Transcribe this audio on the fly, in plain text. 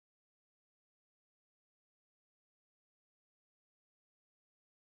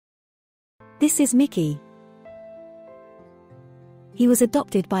This is Mickey. He was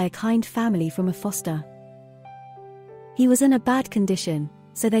adopted by a kind family from a foster. He was in a bad condition,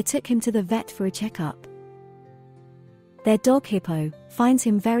 so they took him to the vet for a checkup. Their dog Hippo finds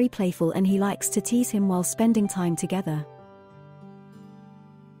him very playful and he likes to tease him while spending time together.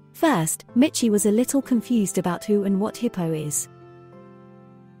 First, Mitchie was a little confused about who and what Hippo is.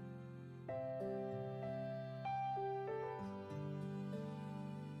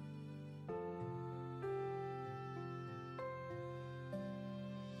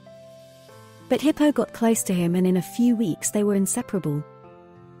 But Hippo got close to him and in a few weeks they were inseparable.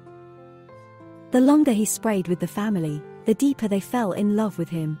 The longer he sprayed with the family, the deeper they fell in love with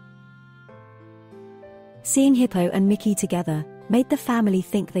him. Seeing Hippo and Mickey together made the family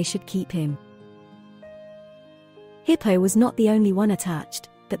think they should keep him. Hippo was not the only one attached,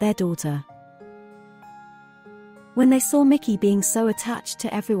 but their daughter. When they saw Mickey being so attached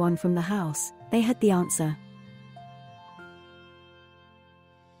to everyone from the house, they had the answer.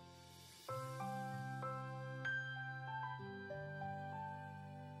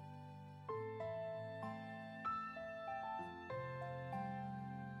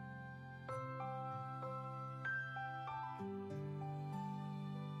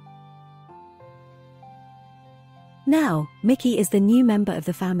 Now, Mickey is the new member of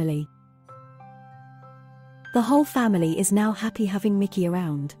the family. The whole family is now happy having Mickey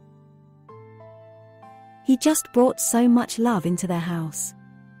around. He just brought so much love into their house.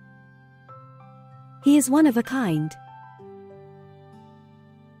 He is one of a kind.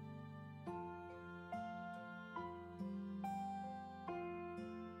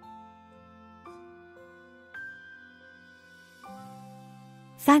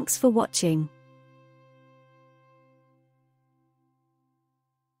 Thanks for watching.